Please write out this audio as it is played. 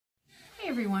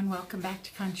everyone, welcome back to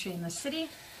Country in the City.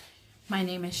 My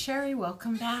name is Sherry,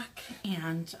 welcome back,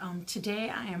 and today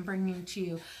I am bringing to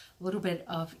you a little bit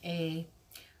of a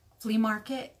flea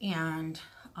market and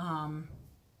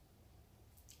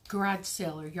garage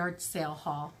sale or yard sale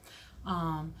haul.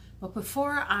 But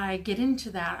before I get into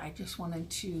that, I just wanted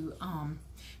to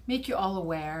make you all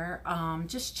aware,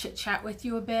 just chit chat with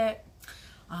you a bit.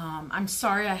 I'm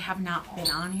sorry I have not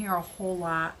been on here a whole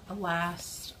lot the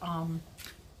last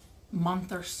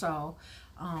month or so.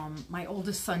 My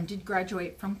oldest son did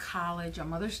graduate from college on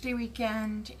Mother's Day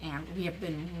weekend, and we have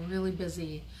been really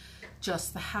busy.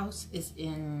 Just the house is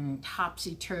in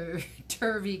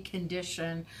topsy-turvy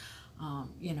condition.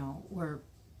 You know, we're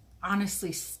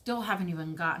honestly still haven't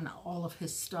even gotten all of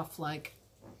his stuff, like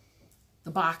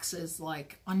the boxes,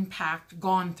 like unpacked,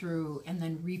 gone through, and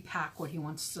then repack what he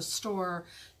wants to store,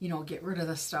 you know, get rid of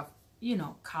the stuff. You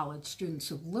know, college students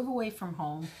who live away from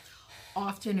home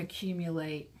often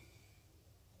accumulate,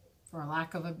 for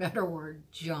lack of a better word,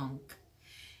 junk.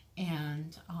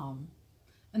 And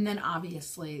then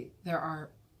obviously there are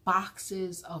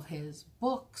boxes of his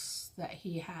books that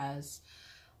he has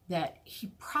that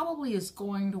he probably is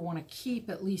going to want to keep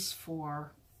at least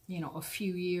for, you know, a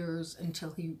few years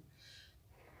until he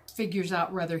figures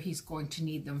out whether he's going to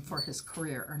need them for his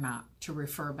career or not to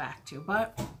refer back to.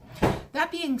 But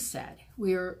that being said,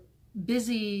 we're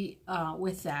busy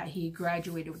with that. He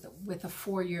graduated with a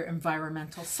 4-year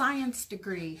environmental science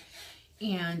degree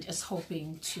and is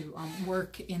hoping to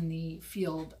work in the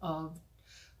field of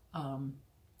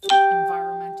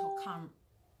environmental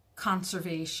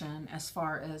conservation, as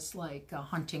far as like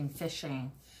hunting,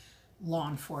 fishing, law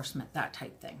enforcement, that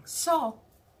type thing. So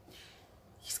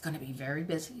he's going to be very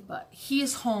busy, but he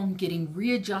is home getting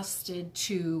readjusted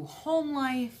to home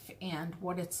life and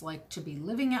what it's like to be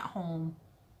living at home,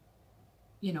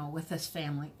 you know, with his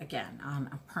family again on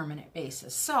a permanent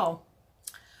basis. So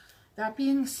that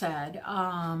being said,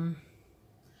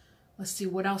 let's see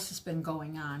what else has been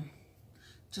going on.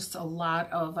 Just a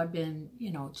lot of, I've been,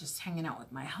 you know, just hanging out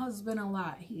with my husband a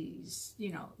lot. He's,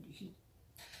 you know, he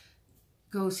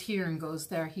goes here and goes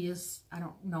there. He is, I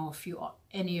don't know if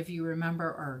any of you remember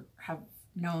or have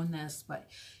known this, but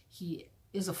he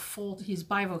is he's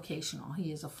bivocational.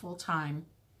 He is a full-time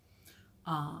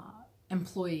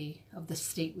employee of the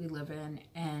state we live in,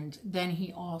 and then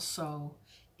he also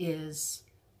is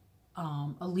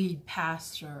a lead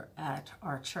pastor at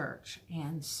our church,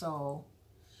 and so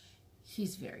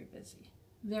he's very busy,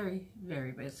 very,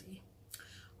 very busy,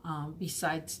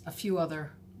 besides a few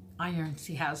other irons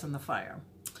he has in the fire.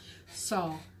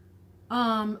 So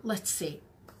let's see,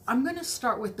 I'm going to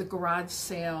start with the garage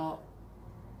sale.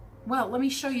 Well, let me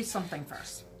show you something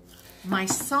first. My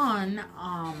son,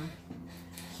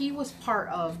 he was part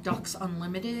of Ducks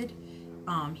Unlimited.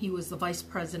 He was the vice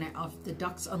president of the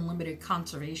Ducks Unlimited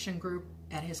Conservation Group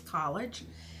at his college.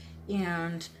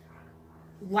 And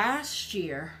last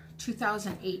year,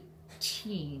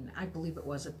 2018, I believe it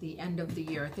was, at the end of the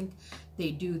year, I think they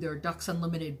do their Ducks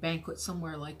Unlimited banquet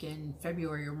somewhere like in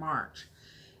February or March.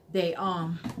 They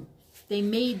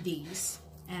made these,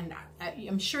 and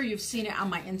I'm sure you've seen it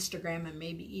on my Instagram and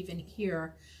maybe even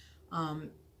here.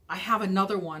 I have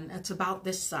another one that's about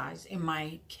this size in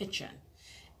my kitchen.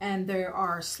 And there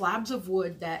are slabs of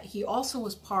wood that he also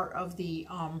was part of the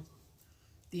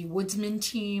woodsman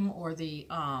team, or the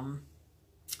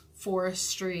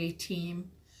forestry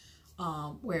team,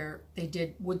 where they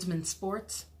did woodsman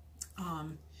sports.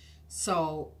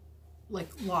 So like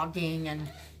logging and,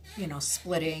 you know,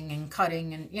 splitting and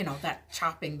cutting and, you know, that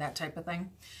chopping, that type of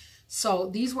thing. So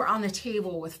these were on the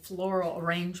table with floral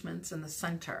arrangements in the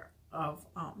center of,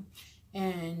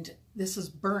 and this is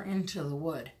burnt into the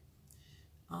wood.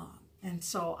 And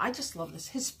so I just love this.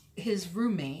 His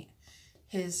roommate,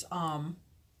 his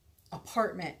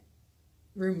apartment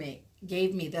roommate,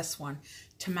 gave me this one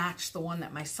to match the one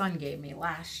that my son gave me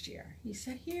last year. He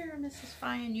said, "Here, Mrs.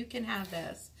 Fine, you can have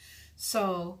this."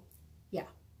 So yeah,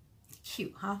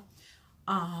 cute, huh?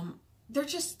 They're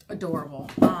just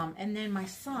adorable. And then my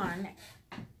son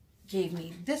gave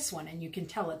me this one, and you can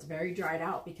tell it's very dried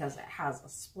out because it has a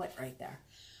split right there.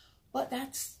 But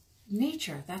that's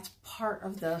nature. That's part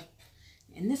of the,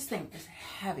 and this thing is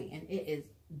heavy and it is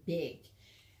big.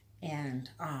 And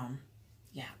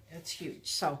yeah, it's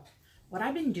huge. So what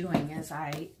I've been doing is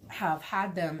I have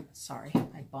had them, sorry,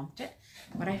 I bumped it,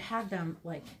 but I've had them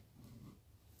like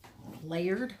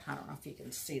layered. I don't know if you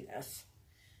can see this.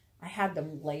 I had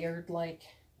them layered like,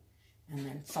 and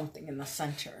then something in the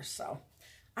center. So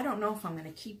I don't know if I'm going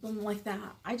to keep them like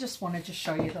that. I just wanted to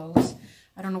show you those.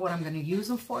 I don't know what I'm going to use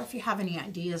them for. If you have any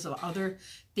ideas of other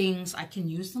things I can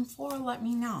use them for, let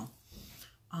me know.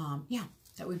 Yeah,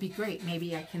 that would be great.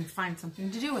 Maybe I can find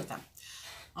something to do with them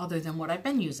other than what I've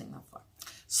been using them for.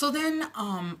 So then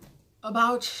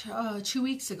about 2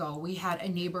 weeks ago, we had a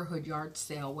neighborhood yard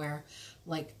sale where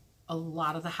like a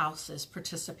lot of the houses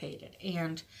participated,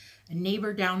 and a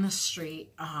neighbor down the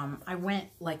street, I went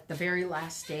like the very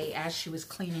last day as she was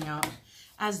cleaning up,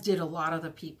 as did a lot of the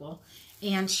people,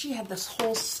 and she had this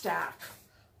whole stack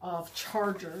of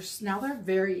chargers. Now they're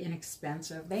very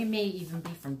inexpensive. They may even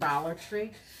be from Dollar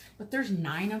Tree, but there's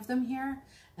 9 of them here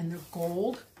and they're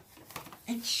gold.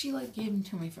 And she like gave them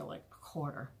to me for like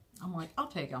 $1. I'm like, I'll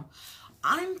take them.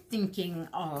 I'm thinking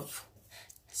of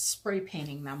spray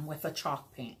painting them with a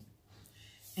chalk paint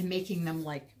and making them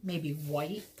like maybe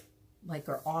white, like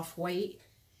or off-white.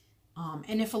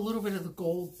 And if a little bit of the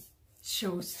gold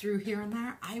shows through here and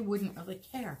there, I wouldn't really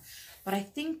care. But I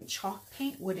think chalk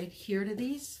paint would adhere to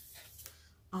these.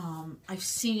 I've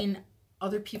seen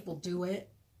other people do it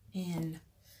in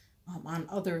on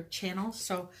other channels,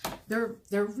 so they're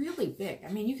really big.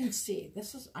 I mean, you can see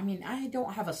this is, I mean, I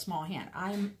don't have a small hand.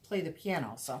 I play the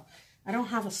piano, so I don't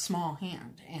have a small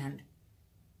hand, and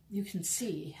you can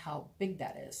see how big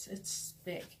that is. It's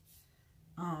big.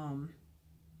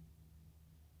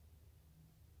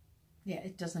 Yeah,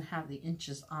 it doesn't have the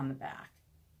inches on the back.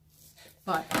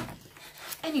 But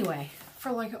anyway,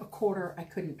 for like $1, I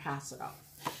couldn't pass it up.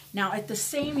 Now, at the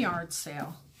same yard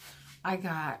sale, I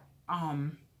got,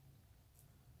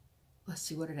 let's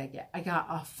see, what did I get? I got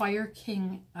a Fire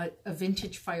King, a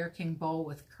vintage Fire King bowl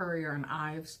with Currier and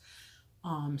Ives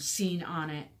scene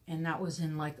on it. And that was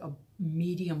in like a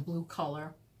medium blue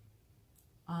color.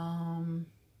 And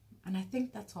I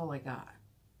think that's all I got.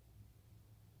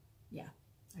 Yeah.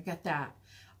 I got that.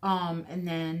 And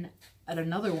then at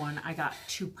another one, I got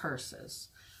 2 purses.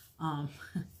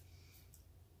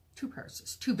 2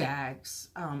 purses, 2 bags.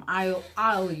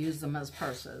 I'll use them as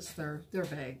purses. They're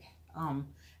big. I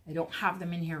don't have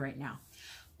them in here right now.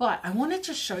 But I wanted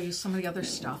to show you some of the other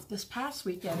stuff. This past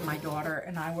weekend, my daughter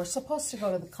and I were supposed to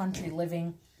go to the Country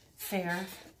Living Fair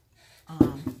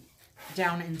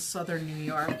down in southern New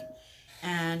York.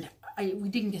 And we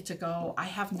didn't get to go. I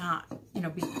have not, you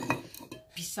know,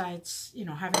 besides, you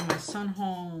know, having my son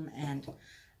home, and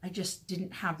I just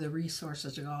didn't have the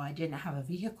resources to go. I didn't have a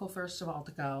vehicle, first of all,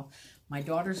 to go. My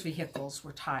daughter's vehicles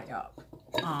were tied up,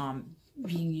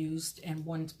 being used, and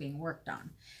one's being worked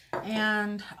on.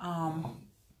 And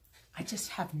I just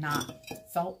have not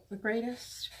felt the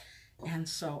greatest. And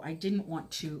so I didn't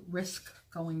want to risk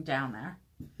going down there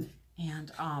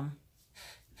and,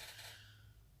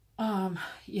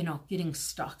 you know, getting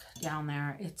stuck down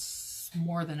there. It's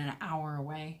more than an hour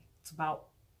away. It's about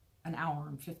an hour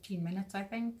and 15 minutes, I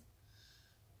think.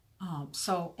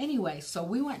 So anyway, so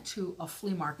we went to a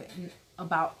flea market in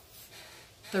about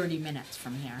 30 minutes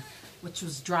from here, which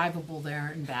was drivable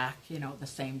there and back, you know, the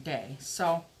same day.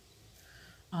 So,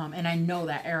 and I know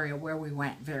that area where we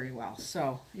went very well.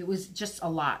 So it was just a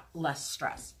lot less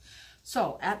stress.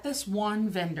 So at this one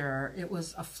vendor, it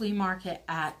was a flea market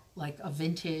at like a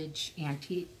vintage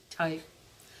antique type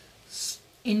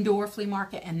indoor flea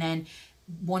market, and then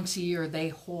once a year they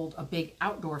hold a big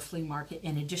outdoor flea market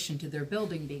in addition to their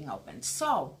building being open.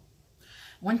 So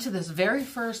went to this very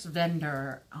first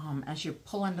vendor as you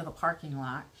pull into the parking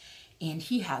lot, and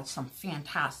he had some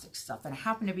fantastic stuff. And it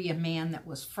happened to be a man that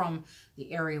was from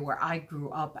the area where I grew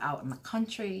up out in the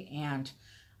country, and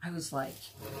I was like,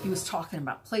 he was talking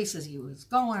about places he was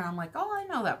going. I'm like, oh, I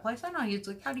know that place. I know. He's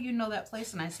like, how do you know that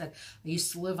place? And I said, I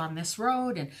used to live on this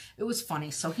road. And it was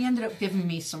funny. So he ended up giving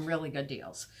me some really good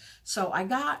deals. So I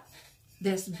got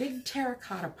this big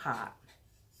terracotta pot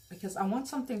because I want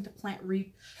something to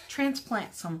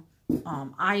transplant some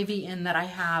ivy in that I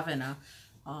have, and a,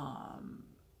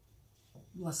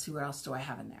 let's see, what else do I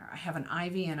have in there? I have an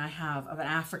ivy, and I have an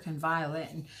African violet,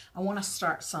 and I want to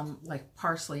start some like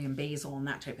parsley and basil and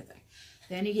that type of thing.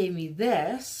 Then he gave me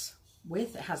this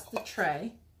with, it has the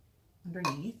tray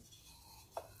underneath,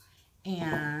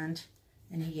 and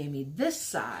he gave me this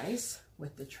size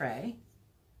with the tray,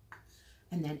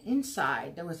 and then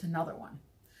inside there was another one.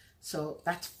 So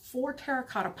that's 4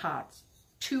 terracotta pots,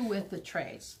 2 with the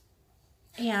trays,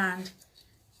 and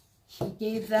he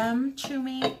gave them to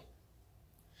me.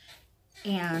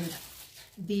 And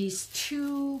these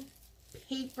 2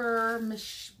 paper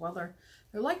mache, well, they're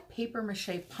like paper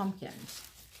mache pumpkins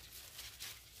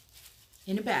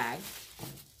in a bag.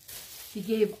 He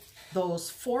gave those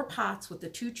 4 pots with the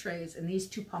 2 trays and these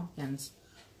 2 pumpkins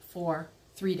for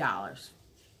 $3.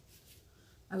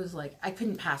 I was like, I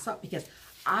couldn't pass up because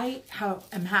I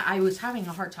was having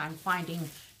a hard time finding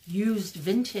used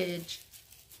vintage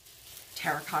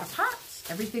terracotta pots.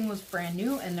 Everything was brand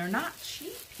new, and they're not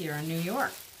cheap here in New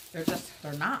York.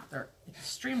 They're not. They're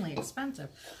extremely expensive.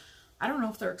 I don't know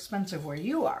if they're expensive where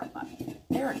you are, but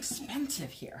they're expensive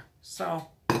here. So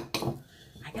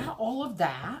I got all of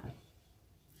that.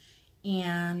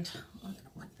 And I'm going to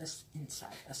put this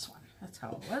inside this one. That's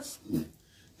how it was.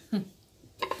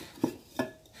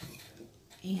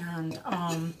 And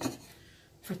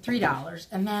for $3.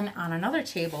 And then on another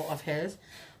table of his,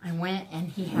 I went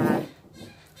and he had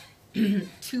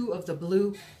 2 of the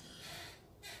blue,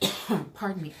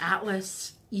 pardon me,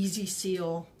 Atlas Easy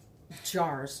Seal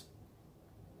jars.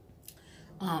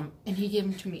 And he gave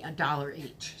them to me $1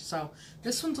 each. So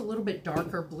this one's a little bit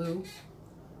darker blue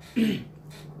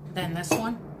than this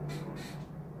one.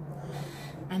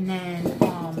 And then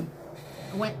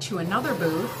I went to another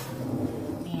booth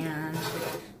and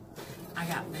I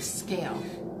got this scale.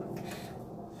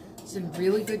 It's in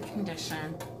really good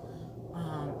condition.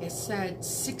 It said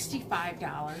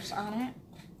 $65 on it,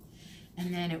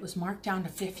 and then it was marked down to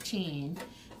 $15,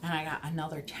 and I got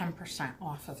another 10%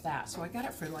 off of that. So I got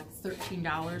it for like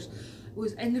 $13.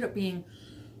 It ended up being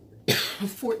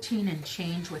 $14 and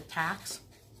change with tax.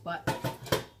 But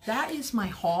that is my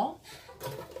haul.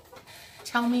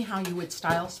 Tell me how you would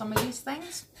style some of these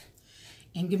things,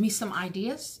 and give me some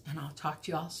ideas, and I'll talk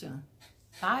to you all soon.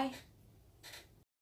 Bye.